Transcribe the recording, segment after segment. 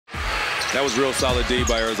That was real solid D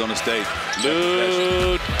by Arizona State.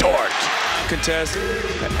 Lou Dort. Contest,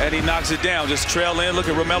 and he knocks it down. Just trail in. Look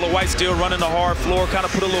at Romello White still running the hard floor, kind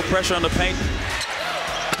of put a little pressure on the paint.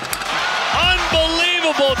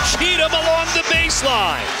 Unbelievable. Cheatham along the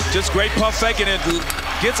baseline. Just great pump faking and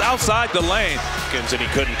gets outside the lane. And he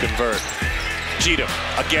couldn't convert. Cheatham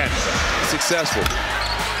again. Successful.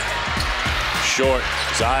 Short.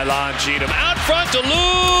 Zylan Cheatham out front to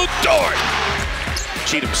Lou Dort.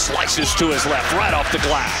 Cheatham slices to his left, right off the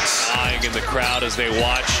glass. Eyeing in the crowd as they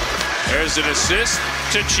watch. There's an assist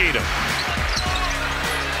to Cheatham.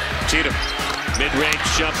 Cheatham, mid-range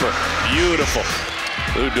jumper, beautiful.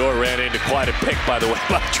 Lou Dort ran into quite a pick, by the way,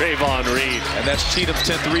 by Trayvon Reed. And that's Cheatham's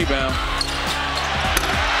 10th rebound.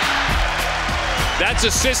 That's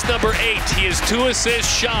assist number 8. He is 2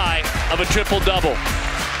 assists shy of a triple-double.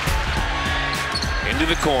 Into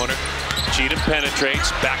the corner. Cheatham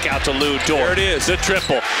penetrates, back out to Lou Dort. There it is. The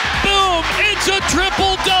triple. Boom! It's a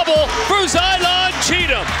triple-double for Zylan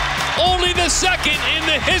Cheatham. Only the second in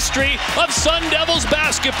the history of Sun Devils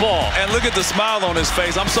basketball. And look at the smile on his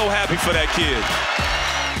face. I'm so happy for that kid.